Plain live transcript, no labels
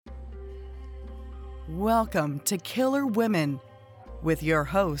Welcome to Killer Women with your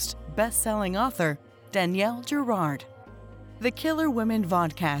host, best-selling author Danielle Girard. The Killer Women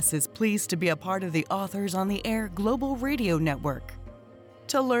Vodcast is pleased to be a part of the Authors on the Air Global Radio Network.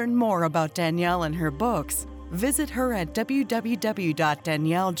 To learn more about Danielle and her books, visit her at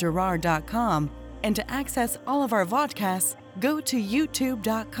www.daniellegirard.com, and to access all of our vodcasts, go to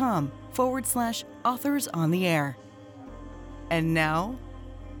youtube.com/Authors on the Air. And now,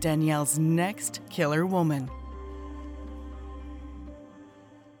 Danielle's next killer woman.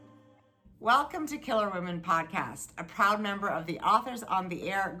 Welcome to Killer Women Podcast, a proud member of the Authors on the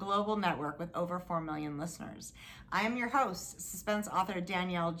Air Global Network with over 4 million listeners. I am your host, suspense author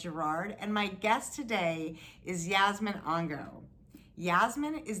Danielle Girard, and my guest today is Yasmin Ango.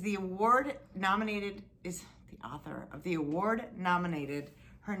 Yasmin is the author of the award-nominated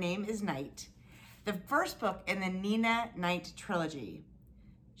Her Name is Night, the first book in the Nina Knight trilogy.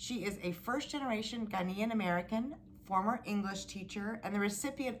 She is a first-generation Ghanaian American, former English teacher, and the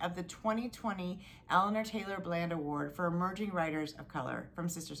recipient of the 2020 Eleanor Taylor Bland Award for Emerging Writers of Color from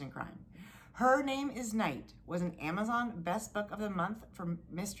Sisters in Crime. Her Name is Night was an Amazon Best Book of the Month for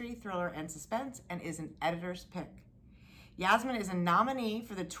mystery, thriller, and suspense, and is an editor's pick. Yasmin is a nominee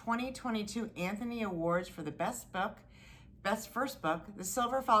for the 2022 Anthony Awards for the Best First Book, the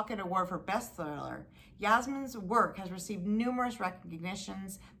Silver Falcon Award for Best Thriller. Yasmin's work has received numerous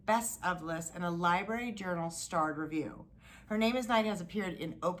recognitions, Best of Lists, and a Library Journal starred review. Her Name is Night has appeared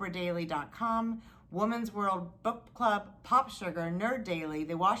in OprahDaily.com, Women's World Book Club, Pop Sugar, Nerd Daily,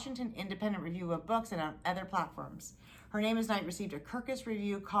 the Washington Independent Review of Books, and on other platforms. Her Name is Night received a Kirkus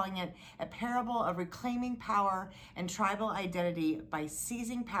review calling it a parable of reclaiming power and tribal identity by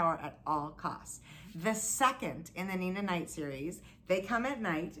seizing power at all costs. The second in the Nina Knight series, They Come at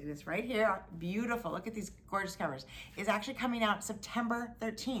Night, it is right here, beautiful, look at these gorgeous covers, is actually coming out September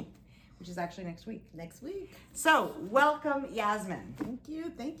 13th, which is actually next week. So, welcome, Yasmin. Thank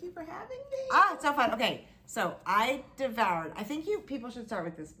you for having me. It's so fun. Okay, so I think people should start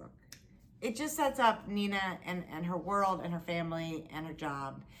with this book. It just sets up Nina and her world and her family and her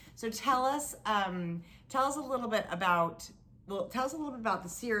job. So tell us a little bit about the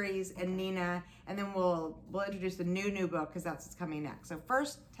series and Nina, and then we'll introduce the new book because that's what's coming next. So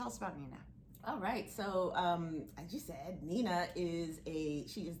first, tell us about Nina. All right. So as you said, Nina is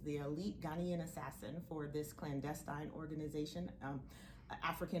the elite Ghanaian assassin for this clandestine organization,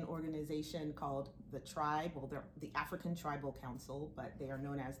 African organization called the Tribe. Well, they're the African Tribal Council, but they are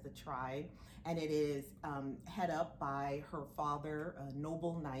known as the Tribe, and it is head up by her father,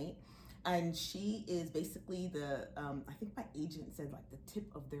 Noble Knight. And she is basically I think my agent said like the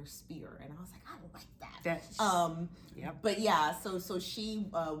tip of their spear. And I was like, I like that. Yep. But yeah, so she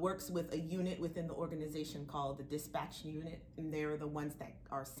works with a unit within the organization called the Dispatch Unit. And they're the ones that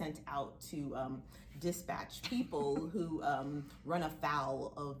are sent out to dispatch people who run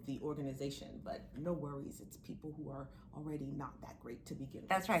afoul of the organization. But no worries, it's people who are already not that great to begin with.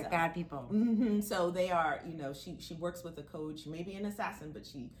 That's right, bad people. Mm-hmm. So they are, she works with a code. She may be an assassin, but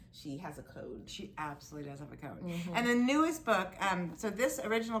she has a code. She absolutely does have a code. Mm-hmm. And the newest book, so this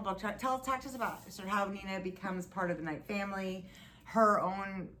original book, talk to us about sort of how Nina becomes part of the Knight family, her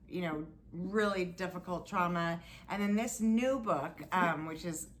own, really difficult trauma. And then this new book, which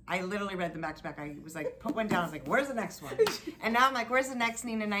is, I literally read them back to back. I was like, put one down. I was like, where's the next one? And now I'm like, where's the next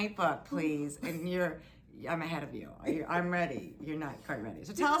Nina Knight book, please? And I'm ahead of you. I'm ready. You're not quite ready.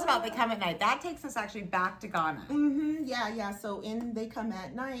 So tell us about They Come at Night. That takes us actually back to Ghana. Mm-hmm. Yeah. So in They Come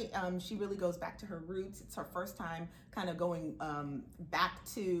at Night, she really goes back to her roots. It's her first time kind of going back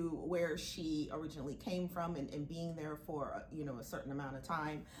to where she originally came from and being there for a certain amount of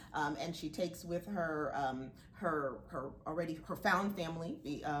time. And she takes with her her found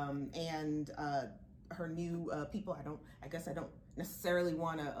family and her new people. I guess I don't necessarily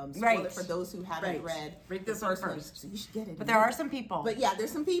want to spoil it for those who haven't read this one first. So you should get it. But there are some people. But yeah,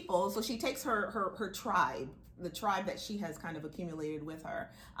 there's some people. So she takes her tribe, the tribe that she has kind of accumulated with her,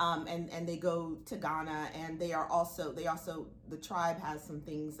 and they go to Ghana, and the tribe has some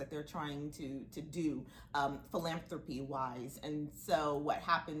things that they're trying to do philanthropy wise. And so what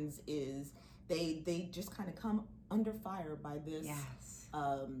happens is they just kind of come under fire by this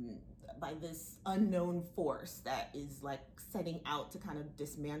by this unknown force that is like setting out to kind of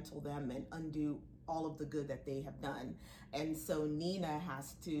dismantle them and undo all of the good that they have done. And so Nina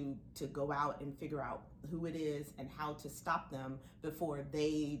has to go out and figure out who it is and how to stop them before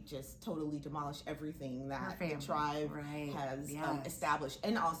they just totally demolish everything that the tribe has established,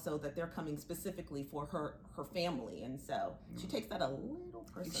 and also that they're coming specifically for her family. And so she takes that a little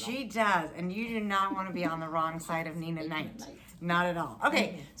personal. She does, and you do not want to be on the wrong side of Nina Knight. Not at all.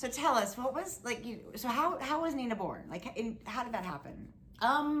 Okay, so tell us, what was like? So how was Nina born? Like, how did that happen?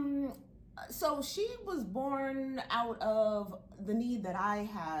 So she was born out of the need that I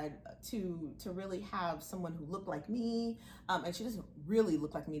had to really have someone who looked like me, and she doesn't really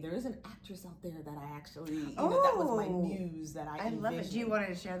look like me. There is an actress out there that I actually, that was my muse that I envisioned. Love it. Do you want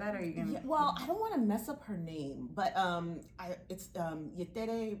to share that, or are you gonna? Yeah, well, I don't want to mess up her name, but it's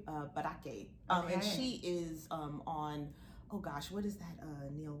Yetere Barake, and she is on. Oh gosh, what is that?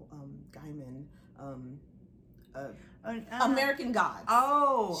 Neil Gaiman. American Gods.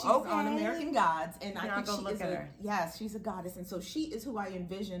 Oh, she's okay. on American Gods, and I think she is she's a goddess, and so she is who I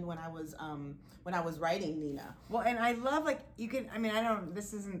envisioned when I was writing Nina. Well, and I love, like, you can. I mean, I don't.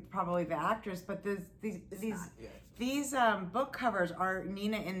 This isn't probably the actress, but these book covers are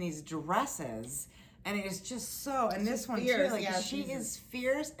Nina in these dresses, and it is just so. And this one too, like, she is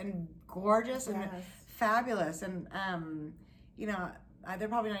fierce and gorgeous and fabulous, and you know. They're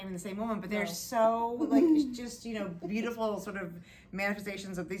probably not even the same woman, but they're so, like, just, you know, beautiful sort of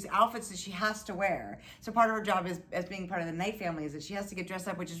manifestations of these outfits that she has to wear. So part of her job as being part of the Knight family is that she has to get dressed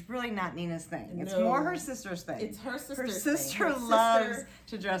up, which is really not Nina's thing. It's more her sister's thing. It's her sister's thing. Her sister thing. loves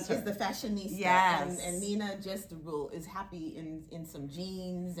to dress her. Is the fashionista. Yes. And Nina just is happy in some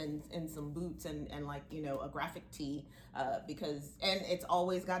jeans and some boots and like, you know, a graphic tee, because, and it's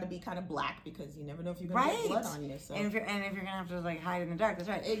always got to be kind of black because you never know if you're going to get blood on you. So. And if you're going to have to, like, hide in the dark, that's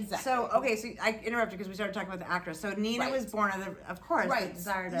right. Exactly. So, okay, so I interrupted because we started talking about the actress. So Nina was born of course, the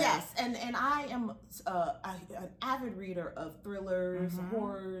desire to... Yes, and I am an avid reader of thrillers,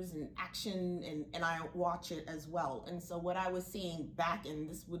 horrors, and action, and I watch it as well. And so what I was seeing back in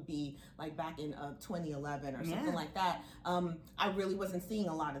 2011 or something like that, I really wasn't seeing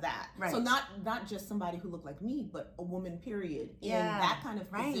a lot of that. Right. So not just somebody who looked like me, but a woman, period, in that kind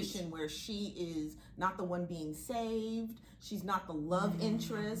of position where she is not the one being saved. She's not the love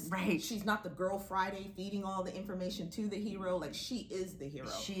interest. Right. She's not the girl Friday feeding all the information to the hero. Like, she is the hero.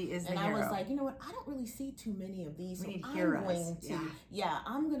 She is the hero. And I was like, you know what? I don't really see too many of these. We need I'm heroes. going to,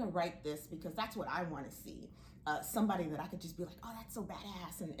 I'm going to write this because that's what I want to see. Somebody that I could just be like, oh, that's so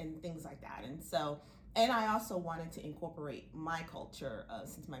badass, and things like that. And so, and I also wanted to incorporate my culture,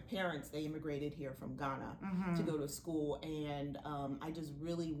 since my parents, they immigrated here from Ghana to go to school, and I just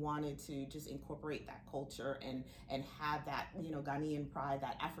really wanted to just incorporate that culture and have that, you know, Ghanaian pride,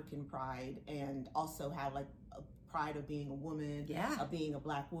 that African pride, and also have, like, a pride of being a woman, of being a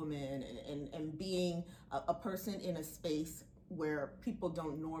Black woman, and being a person in a space where people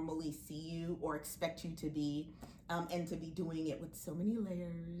don't normally see you or expect you to be, and to be doing it with so many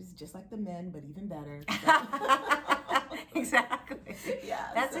layers, just like the men, but even better. Exactly. Yeah.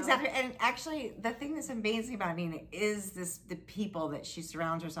 That's exactly. And actually, the thing that's amazing about Nina is the people that she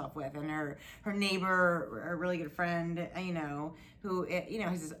surrounds herself with, and her neighbor, a really good friend, you know, who, you know,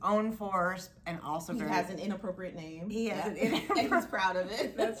 has his own force, and also he has an inappropriate name. He has an inappropriate, and he's proud of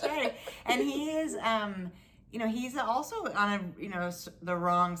it. That's right. And he is, you know, he's also on the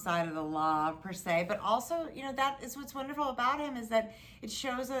wrong side of the law per se, but also, you know, that is what's wonderful about him, is that it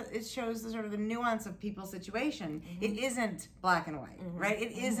shows the sort of the nuance of people's situation. It isn't black and white, right?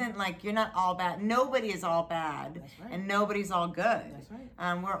 It isn't like you're not all bad. Nobody is all bad, and nobody's all good. That's right.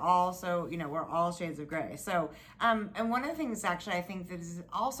 We're all we're all shades of gray. So, and one of the things actually I think that is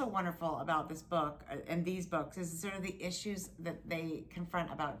also wonderful about this book and these books is sort of the issues that they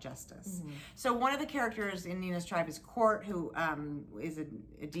confront about justice. So one of the characters in Nina's tribe is Court, who is a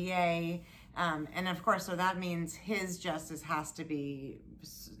DA, and of course, so that means his justice has to be,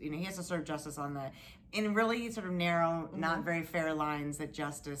 you know, he has to serve justice in really sort of narrow, not very fair lines that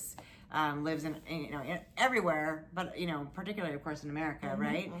justice lives in, you know, everywhere, but, you know, particularly, of course, in America,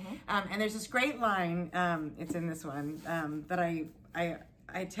 right? And there's this great line, it's in this one, that I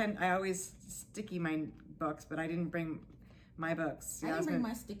always sticky my books, but I didn't bring my books. I didn't bring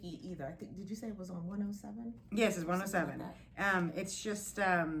my sticky either. Did you say it was on 107? Yes, it's 107. Like it's just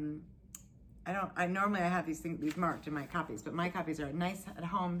I normally have these marked in my copies, but my copies are nice at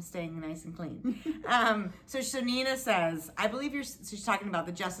home, staying nice and clean. So Nina says, I believe she's talking about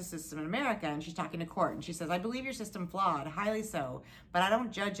the justice system in America, and she's talking to Court, and she says, I believe your system flawed, highly so, but I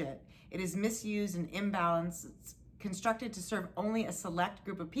don't judge it. It is misused and imbalanced. It's constructed to serve only a select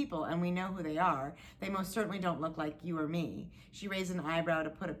group of people, and we know who they are. They most certainly don't look like you or me. She raised an eyebrow to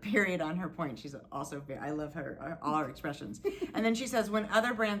put a period on her point. She's also I love her, all her expressions. And then she says, when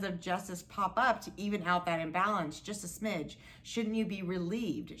other brands of justice pop up to even out that imbalance, just a smidge, shouldn't you be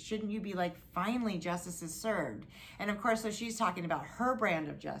relieved? Shouldn't you be like, finally justice is served? And of course, so she's talking about her brand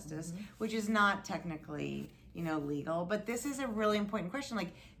of justice, which is not technically, you know, legal, but this is a really important question.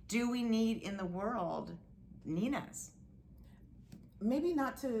 Like, do we need in the world Nina's? Maybe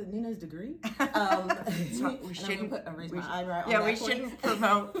not to Nina's degree. So we shouldn't raise my eyebrow. Yeah, we shouldn't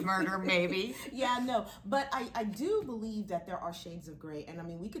promote murder, maybe. Yeah, no, but I do believe that there are shades of gray, and I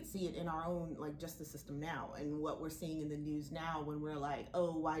mean we could see it in our own like justice system now, and what we're seeing in the news now when we're like,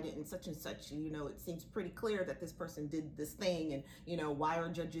 oh, why didn't such and such? You know, it seems pretty clear that this person did this thing, and you know, why are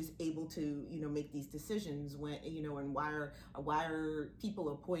judges able to make these decisions when and why are people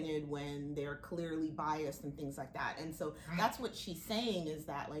appointed when they're clearly biased and things like that? And so that's what she's saying, is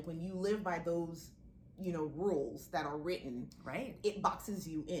that like when you live by those rules that are written, right, it boxes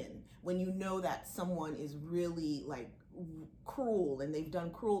you in. When you know that someone is really like cruel and they've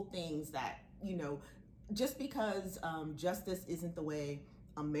done cruel things, that just because justice isn't the way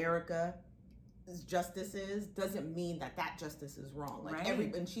America justice is doesn't mean that justice is wrong. Like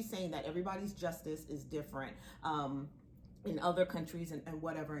and she's saying that everybody's justice is different in other countries and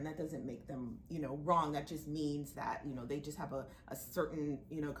whatever, and that doesn't make them wrong. That just means that they just have a certain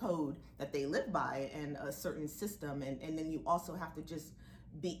code that they live by and a certain system, and then you also have to just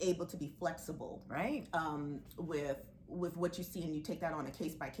be able to be flexible, right, with what you see, and you take that on a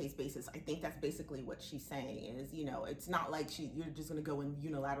case-by-case basis. I think that's basically what she's saying is, it's not like you're just going to go and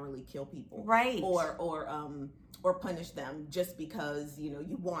unilaterally kill people, right, or punish them just because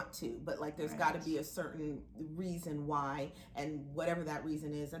you want to, but like there's got to be a certain reason why, and whatever that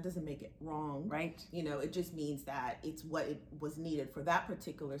reason is, that doesn't make it wrong, right? It just means that it's what it was needed for that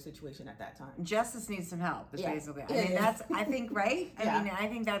particular situation at that time. Justice needs some help, basically. I mean, that's, I think, right? I mean, I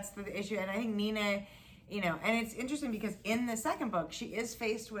think that's the issue, and I think Nina, and it's interesting because in the second book, she is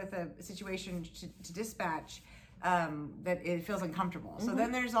faced with a situation to dispatch that it feels uncomfortable. So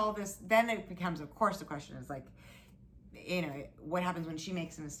then there's all this, then it becomes, of course, the question is like, what happens when she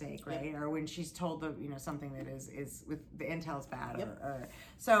makes a mistake, right? Or when she's told the, something that is with the intel's bad, or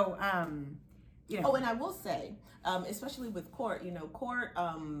so, Oh, and I will say, especially with Court, Court,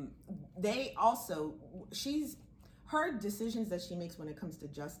 they also, her decisions that she makes when it comes to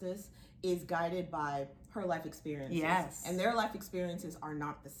justice is guided by her life experiences. Yes. And their life experiences are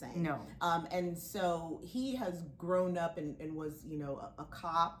not the same. No. And so he has grown up and was, a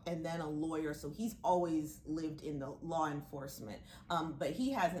cop and then a lawyer. So he's always lived in the law enforcement. But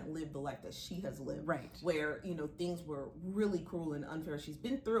he hasn't lived the life that she has lived. Right. Where, things were really cruel and unfair. She's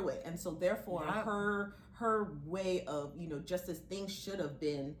been through it. And so therefore her way of, justice, things should have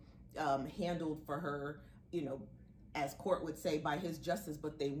been handled for her, as Court would say, by his justice,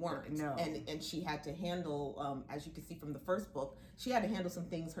 but they weren't. No. And she had to handle, as you can see from the first book, she had to handle some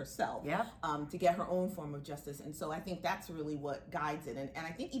things herself to get her own form of justice. And so I think that's really what guides it. And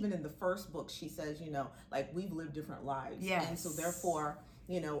I think even in the first book, she says, like, we've lived different lives. Yes. And so therefore,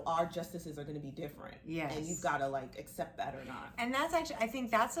 our justices are going to be different. Yes. And you've got to like accept that or not. And that's actually, I think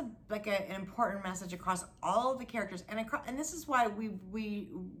that's an important message across all of the characters. And this is why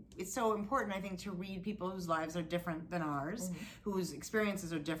it's so important, I think, to read people whose lives are different than ours, whose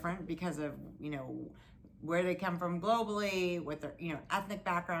experiences are different because of, where they come from globally, what their, ethnic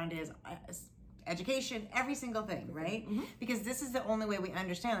background is, education, every single thing, right? Because this is the only way we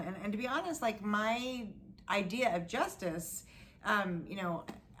understand it. And to be honest, like, my idea of justice,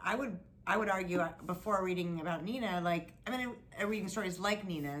 I would argue before reading about Nina, like, reading stories like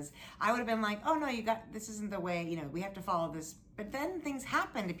Nina's, I would have been like, oh no, this isn't the way, we have to follow this. But then things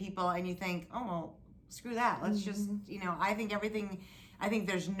happen to people and you think, oh, well, screw that. Let's just, I think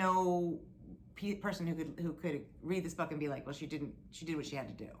there's no person who could read this book and be like, well, she did what she had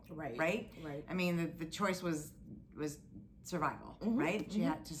to do. Right. I mean, the choice was survival, right? She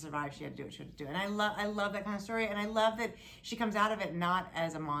had to survive. She had to do what she had to do. And I love that kind of story. And I love that she comes out of it not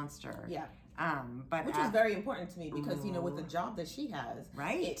as a monster. Yeah. But which is very important to me because, with the job that she has,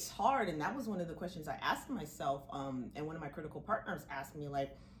 right, it's hard. And that was one of the questions I asked myself. And one of my critical partners asked me,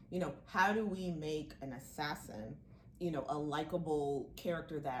 like, how do we make an assassin, a likable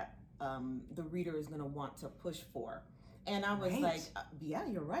character that the reader is going to want to push for? And I was like, yeah,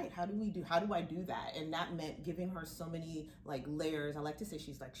 you're right. How do I do that? And that meant giving her so many like layers. I like to say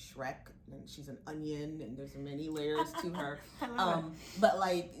she's like Shrek, and she's an onion, and there's many layers to her. But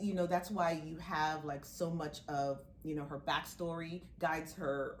like, that's why you have like so much of, her backstory guides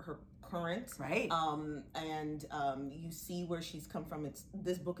her current. Right. And you see where she's come from.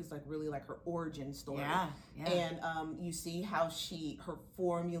 This book is like really like her origin story. Yeah. And you see how her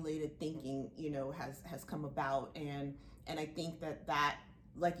formulated thinking, has come about. And I think that,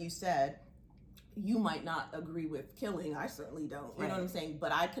 like you said, you might not agree with killing. I certainly don't. You know what I'm saying?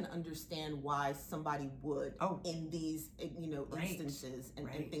 But I can understand why somebody would in these, instances and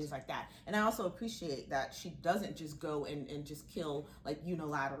things like that. And I also appreciate that she doesn't just go and just kill like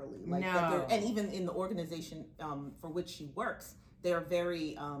unilaterally. Like, no. and even in the organization for which she works, they're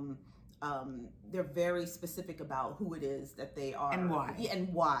very they're very specific about who it is that they are and why. Yeah,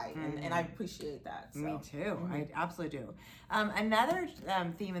 and why, and I appreciate that. So. Me too. I absolutely do. Another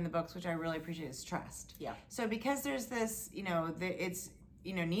theme in the books, which I really appreciate, is trust. Yeah. So because there's this, it's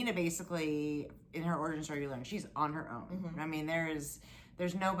Nina basically in her origin story, you learn she's on her own. I mean, there's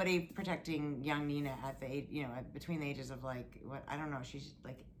nobody protecting young Nina at the age, between the ages of she's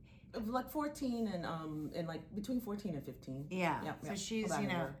like 14 and like between 14 and 15. Yeah. So she's,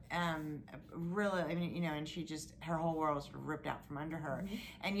 really, I mean, and she just, her whole world was sort of ripped out from under her.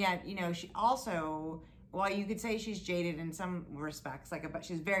 And yet, she also, while you could say she's jaded in some respects, but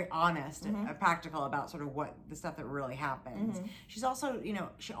she's very honest and practical about sort of what the stuff that really happens. She's also,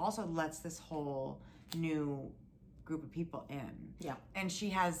 she also lets this whole new group of people in. Yeah. And she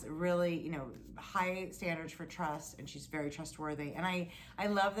has really, high standards for trust, and she's very trustworthy. And I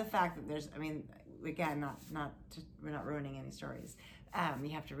love the fact that there's, I mean, again, we're not ruining any stories. You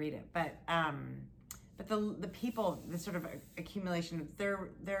have to read it. But the people, the sort of accumulation,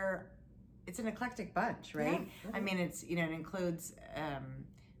 it's an eclectic bunch, right? I mean, it's, it includes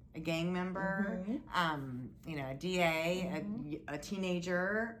a gang member, a DA, a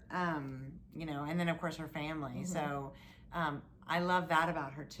teenager, and then of course her family. So I love that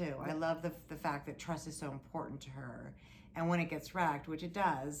about her too. I love the fact that trust is so important to her, and when it gets wrecked, which it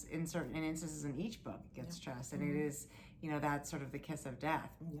does in certain instances in each book, it gets trust, and it is, that's sort of the kiss of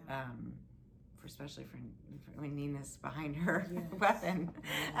death. Especially for when Nina's behind her weapon.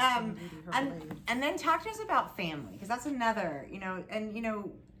 And then talk to us about family, because that's another,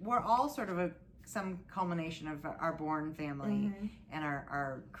 we're all sort of some culmination of our born family and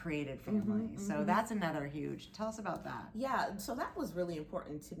our created family. So that's another huge, tell us about that. Yeah, so that was really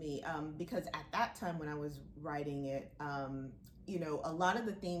important to me because at that time when I was writing it, a lot of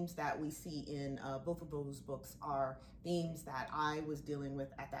the themes that we see in both of those books are themes that I was dealing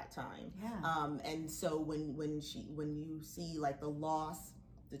with at that time. Yeah. And so when you see like the loss,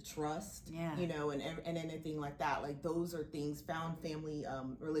 the trust, and anything like that, like those are things, found family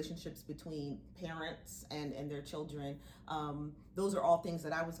relationships between parents and their children. Those are all things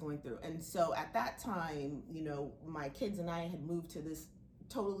that I was going through. And so at that time, my kids and I had moved to this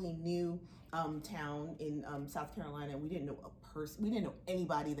totally new town in South Carolina, and we didn't know we didn't know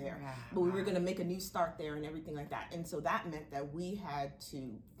anybody there, but we were going to make a new start there and everything like that. And so that meant that we had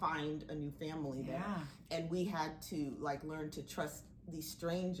to find a new family there, and we had to learn to trust these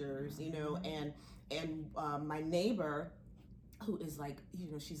strangers, and my neighbor, who is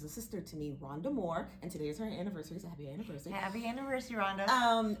she's a sister to me, Rhonda Moore, and today is her anniversary, so happy anniversary. Happy anniversary, Rhonda.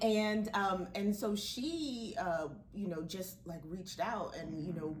 And so she, just reached out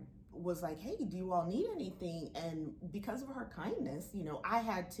and, was like, hey, do you all need anything? And because of her kindness,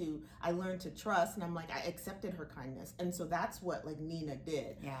 I learned to trust, and I accepted her kindness. And so that's what Nina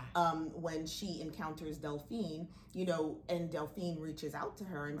did. When she encounters Delphine, and Delphine reaches out to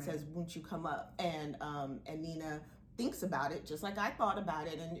her and says, won't you come up? And Nina thinks about it just like I thought about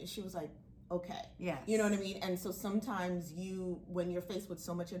it, and she was like, okay. Yes. You know what I mean? And so sometimes when you're faced with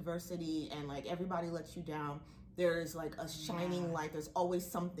so much adversity and everybody lets you down, there's a shining light. There's always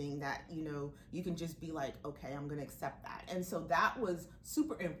something that, you can just be like, okay, I'm going to accept that. And so that was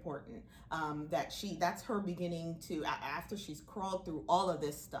super important, that's her beginning to, after she's crawled through all of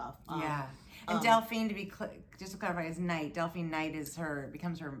this stuff. And Delphine, just to clarify, is Knight. Delphine Knight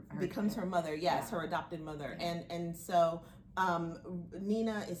becomes her mother. Yes, her adopted mother. And so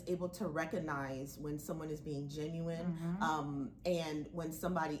Nina is able to recognize when someone is being genuine, and when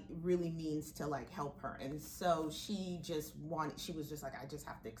somebody really means to help her. And so she was just like, I just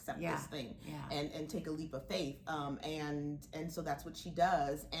have to accept this thing and take a leap of faith. And so that's what she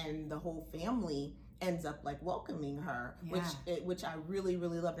does. And the whole family ends up welcoming her, which I really,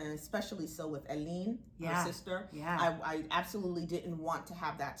 really loved, and especially so with Eileen, her sister. I absolutely didn't want to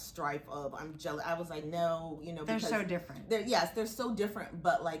have that strife of I'm jealous. I was like, no, they're so different. They're so different,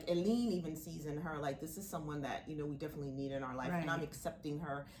 but Eileen even sees in her this is someone that we definitely need in our life, and I'm accepting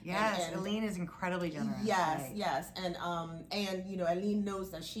her. Yes, and Eileen is incredibly generous. Yes, and Eileen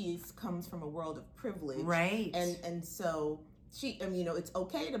knows that she comes from a world of privilege, right? And so. It's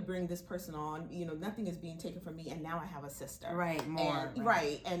okay to bring this person on. Nothing is being taken from me, and now I have a sister. Right, more.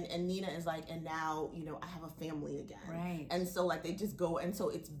 And Nina is and now, I have a family again. Right. And so, they just go, and so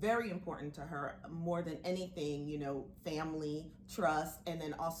it's very important to her, more than anything, family, trust, and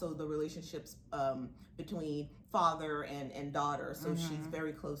then also the relationships between father and daughter. So she's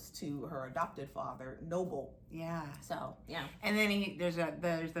very close to her adopted father, Noble. Yeah. So yeah. And then there's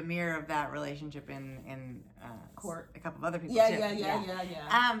the mirror of that relationship in Court. A couple of other people Yeah, too.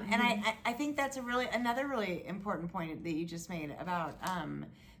 yeah. And I think that's another really important point that you just made about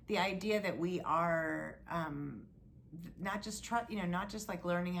the idea that we are not just not just like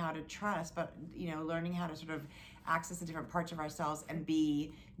learning how to trust, but learning how to sort of access the different parts of ourselves and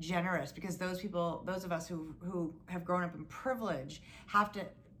be generous, because those of us who have grown up in privilege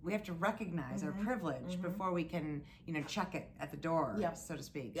we have to recognize our privilege before we can check it at the door, so to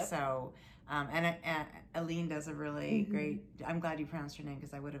speak. Yep. So and Aline does a really great, I'm glad you pronounced her name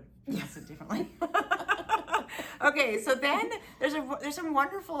because I would have pronounced it differently. Okay, so then there's some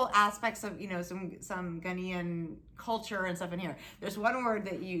wonderful aspects of some Ghanaian culture and stuff in here. There's one word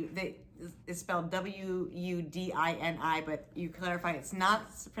that is spelled Wudini, but you clarify it's not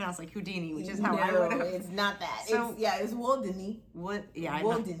pronounced like Houdini, which is how I would have. It's not that. So, it's Wudini.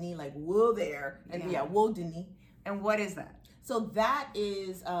 Wudini, like wool there, and Wudini. And what is that? So that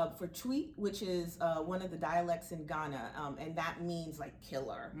is for Twi, which is one of the dialects in Ghana, and that means like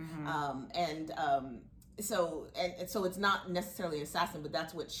killer. So it's not necessarily assassin, but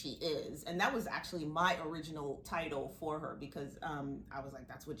that's what she is. And that was actually my original title for her, because I was like,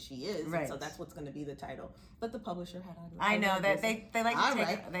 that's what she is. Right. And so that's what's going to be the title. But the publisher had I know that they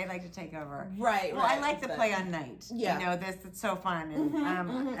like to take over. Right. Well, I like the play on night. Yeah. It's so fun. And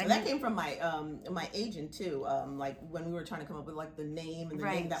and that came from my agent too. Like when we were trying to come up with like the name and the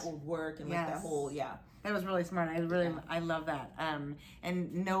name that would work and like that whole That was really smart. I love that.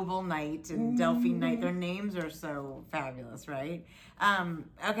 And Noble Knight and Delphine Knight, their names are so fabulous, right?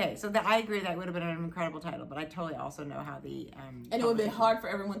 Okay, so I agree that would have been an incredible title, but I totally also know how the and it would have been hard for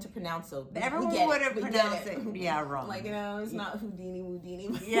everyone to pronounce. So everyone would have pronounced it, wrong. Like it's not Houdini,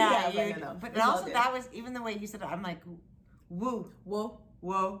 Wudini. But also that was even the way you said it. I'm like, woo, whoa.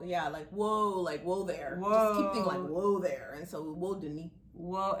 Whoa. Yeah, like whoa there. Whoa. Just keep thinking like whoa there. And so Wudini.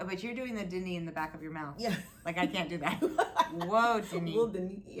 Whoa, but you're doing the Dini in the back of your mouth. Yeah. Like I can't do that. Whoa, Dini.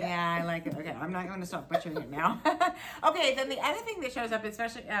 Wudini. Yeah, I like it. Okay, I'm not going to stop butchering it now. Okay, then the other thing that shows up,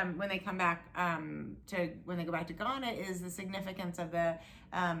 especially when they come back when they go back to Ghana, is the significance of the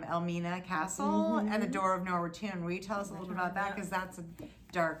Elmina Castle and the Door of No Return. Will you tell us a little bit about that? Because that's a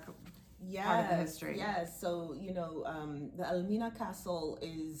dark part of the history. Yes. So the Elmina Castle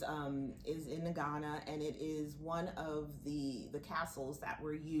is in Ghana, and it is one of the castles that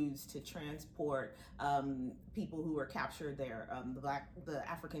were used to transport people who were captured there, the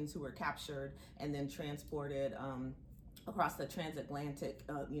Africans who were captured and then transported across the transatlantic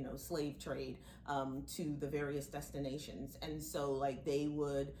slave trade to the various destinations. And so like they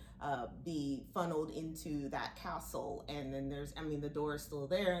would be funneled into that castle, and then the door is still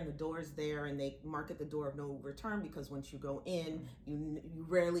there and the door is there, and they mark it the door of no return, because once you go in, you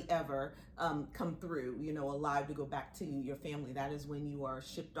rarely ever come through alive to go back to your family. That is when you are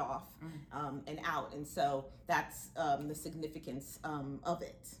shipped off and out. And so that's the significance of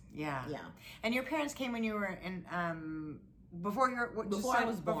it. Yeah. And your parents came when you were in before you were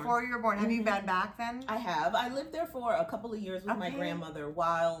born. Have you been back then? I have. I lived there for a couple of years with my grandmother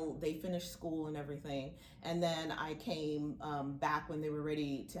while they finished school and everything, and then I came back when they were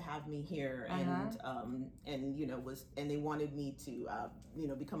ready to have me here, and they wanted me to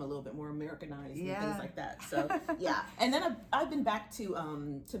become a little bit more Americanized and things like that. So and then I've been back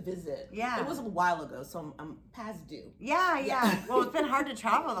to visit. It was a while ago, so I'm past due. Well, it's been hard to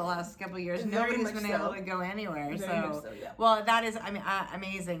travel the last couple of years. Nobody's been able to go anywhere. Well, that is,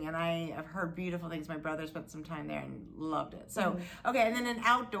 amazing, and I have heard beautiful things. My brother spent some time there and loved it. So, okay, and then in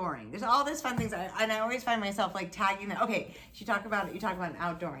outdooring, there's all this fun things, and I always find myself like tagging them. Okay, you talk about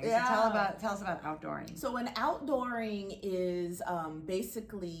outdooring. So tell us about outdooring. So an outdooring is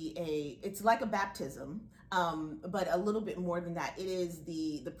basically it's like a baptism. But a little bit more than that. It is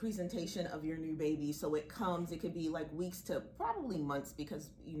the presentation of your new baby. So it could be like weeks to probably months, because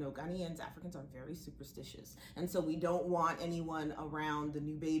Ghanaians, Africans are very superstitious, and so we don't want anyone around the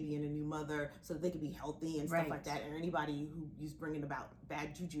new baby and a new mother so that they can be healthy and stuff like that, or anybody who's bringing about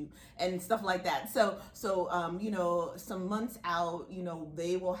bad juju and stuff like that. So some months out,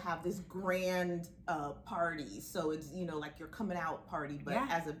 they will have this grand party. So it's like your coming out party, but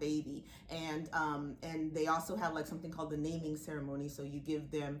as a baby, and they also have like something called the naming ceremony. So you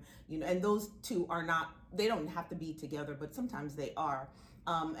give them, and those two are not, they don't have to be together, but sometimes they are.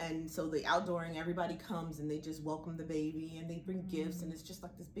 And so the outdooring, everybody comes and they just welcome the baby and they bring gifts, and it's just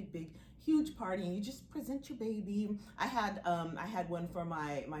like this big huge party, and you just present your baby. I had one for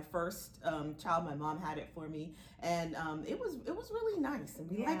my first child. My mom had it for me, and it was really nice, and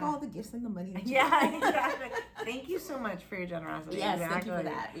we like all the gifts and the money that you yeah, exactly. Thank you so much for your generosity. Yes, exactly. thank you for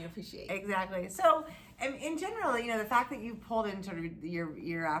that. We appreciate it. Exactly. So, in general, the fact that you pulled in sort of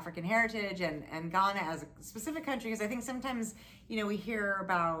your African heritage and Ghana as a specific country, because I think sometimes, we hear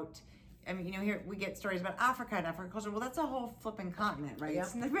about, here we get stories about Africa and African culture. Well, that's a whole flipping continent, right? Yep.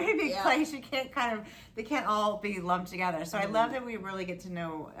 It's a very big place. You can't they can't all be lumped together. So I love that we really get to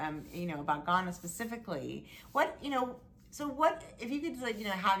know, about Ghana specifically. So what, if you could,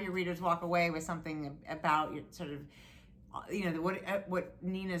 have your readers walk away with something about your sort of, what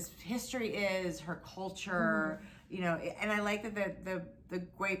Nina's history is, her culture, and I like that the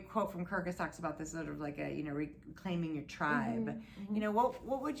great quote from Kirkus talks about this sort of like a, reclaiming your tribe.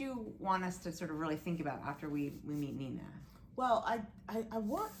 What would you want us to sort of really think about after we meet Nina? Well, I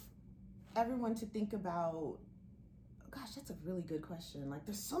want everyone to think about, gosh, that's a really good question. Like,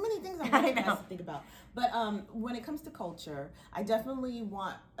 there's so many things I want you guys to think about. But when it comes to culture, I definitely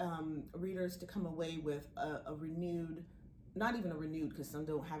want readers to come away with a renewed, not even a renewed, because some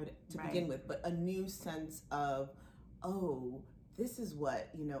don't have it to begin with, but a new sense of, oh, this is what,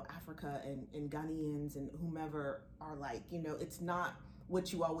 Africa and Ghanaians and whomever are like. It's not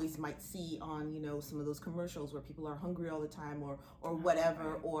what you always might see on, some of those commercials where people are hungry all the time or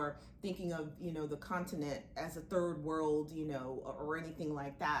whatever, or thinking of, the continent as a third world, or anything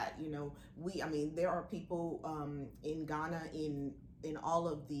like that. There are people in Ghana, in all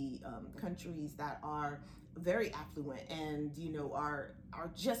of the countries that are very affluent and are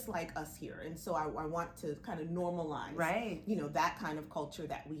just like us here, and so I want to kind of normalize that kind of culture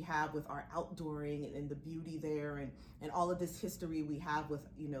that we have with our outdooring and the beauty there, and all of this history we have with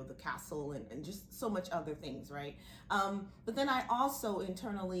the castle and just so much other things, right? But then I also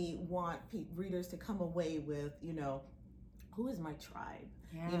internally want readers to come away with who is my tribe?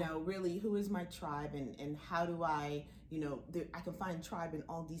 Really, who is my tribe, and how do I I can find tribe in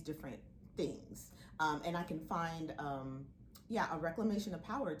all these different things. And I can find, a reclamation of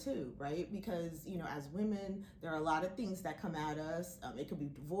power too, right? Because, as women, there are a lot of things that come at us. It could be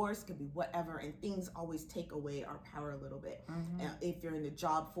divorce, it could be whatever, and things always take away our power a little bit. If you're in the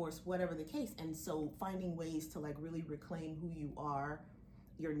job force, whatever the case. And so finding ways to really reclaim who you are,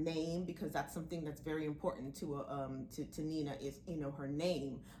 your name, because that's something that's very important to Nina, is her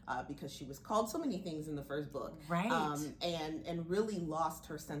name, because she was called so many things in the first book, right? And really lost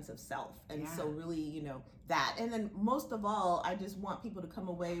her sense of self, and so really that, and then most of all, I just want people to come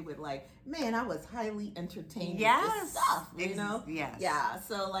away with man, I was highly entertained with this stuff,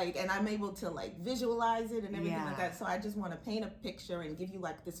 so and I'm able to visualize it and everything like that. So I just want to paint a picture and give you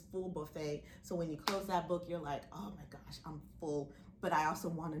this full buffet, so when you close that book, you're like, oh my gosh, I'm full, but I also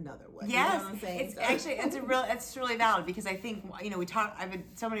want another one. Yes, you know what I'm saying? It's actually it's really valid, because I think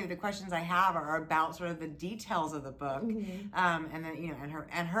so many of the questions I have are about sort of the details of the book, and then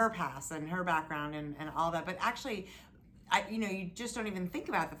and her past and her background and all that. But actually, you just don't even think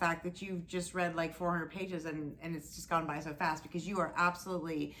about the fact that you've just read 400 pages and it's just gone by so fast, because you are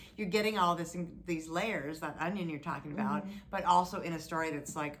you're getting all these layers, that onion you're talking about, but also in a story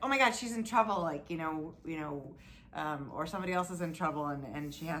that's oh my God, she's in trouble, or somebody else is in trouble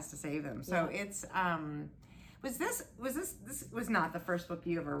and she has to save them. So it's this was not the first book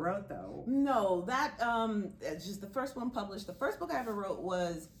you ever wrote, though? No, that it's just the first one published. The first book I ever wrote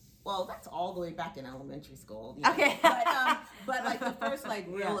was, well, that's all the way back in elementary school. Okay. But the first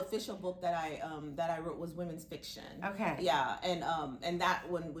real official book that I wrote was women's fiction. Okay. Yeah, and that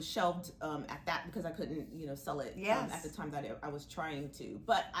one was shelved at that, because I couldn't sell it at the time that I was trying to.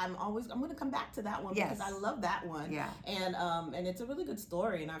 But I'm going to come back to that one, because I love that one. Yeah. And it's a really good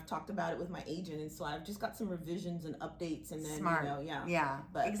story, and I've talked about it with my agent, and so I've just got some revisions and updates, and then Smart.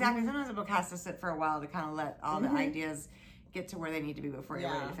 But exactly. Sometimes a book has to sit for a while to kind of let all the ideas get to where they need to be before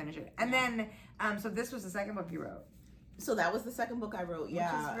you're ready to finish it. And then, so this was the second book you wrote. So that was the second book I wrote,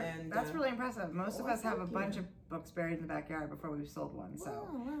 and that's really impressive. Most of us have a bunch of books buried in the backyard before we've sold one, so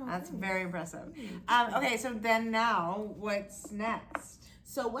that's very impressive. Okay, so then now, what's next?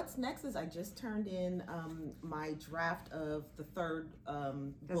 So what's next is I just turned in my draft of the third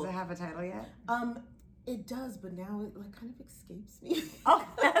book. Does it have a title yet? It does, but now it like kind of escapes me. Oh,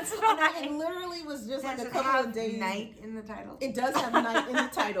 that's nice. It literally was just Does like a it couple have of days. night in the title? It does have night in the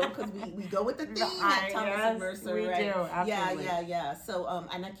title because we go with the theme at Thomas and Mercer, we right? do, absolutely. Yeah. So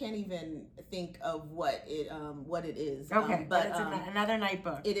and I can't even think of what it is. Okay, but it's another night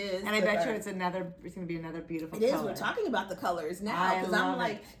book. It is, and I bet you it's going to be another beautiful. It is. color. We're talking about the colors now because I'm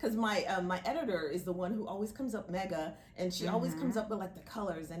like, because my editor is the one who always comes up, Mega, and she always comes up with like the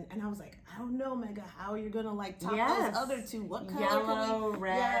colors, and I was like, I don't know, Mega, how are you gonna like top those other two? What color? Yellow,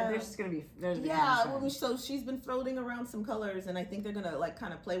 red. Yeah. There's just gonna be so she's been floating around some colors, and I think they're gonna like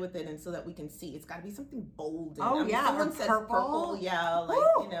kind of play with it, and so that we can see. It's got to be something bold. And, someone said purple. Yeah, like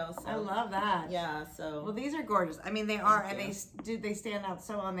So, I love that. Yeah. So well, these are gorgeous. I mean, they are, and they stand out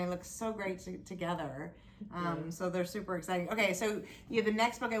so well, and they look so great together. So they're super exciting. Okay, so you have the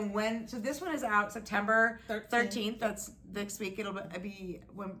next book, and so this one is out September 13th. That's next week. It'll be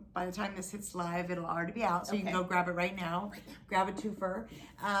by the time this hits live, it'll already be out. So you can go grab it right now. Grab a twofer.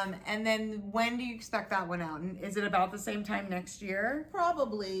 And then when do you expect that one out? And is it about the same time next year?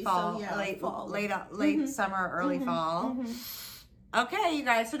 Probably fall, so, yeah, fall. late summer, early fall. Okay, you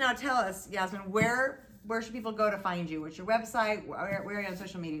guys. So now tell us, Yasmin, where should people go to find you? What's your website? Where are you on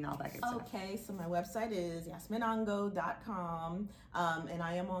social media and all that good stuff? Okay, so my website is yasminango.com, and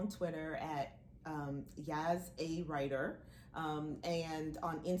I am on Twitter at Yaz A Writer, and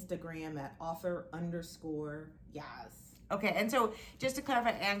on Instagram at author_Yaz. Okay, and so just to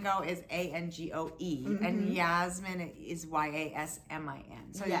clarify, Ango is ANGOE, and Yasmin is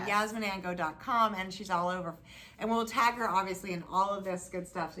YASMIN. So yasminango.com, and she's all over. And we'll tag her, obviously, in all of this good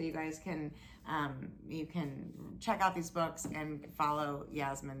stuff, so you guys can check out these books and follow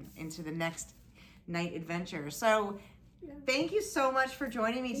Yasmin into the next night adventure. So thank you so much for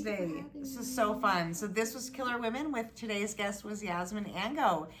joining me today. This was so fun. So this was Killer Women with today's guest was Yasmin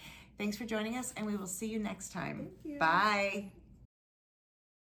Ango. Thanks for joining us, and we will see you next time. Thank you. Bye.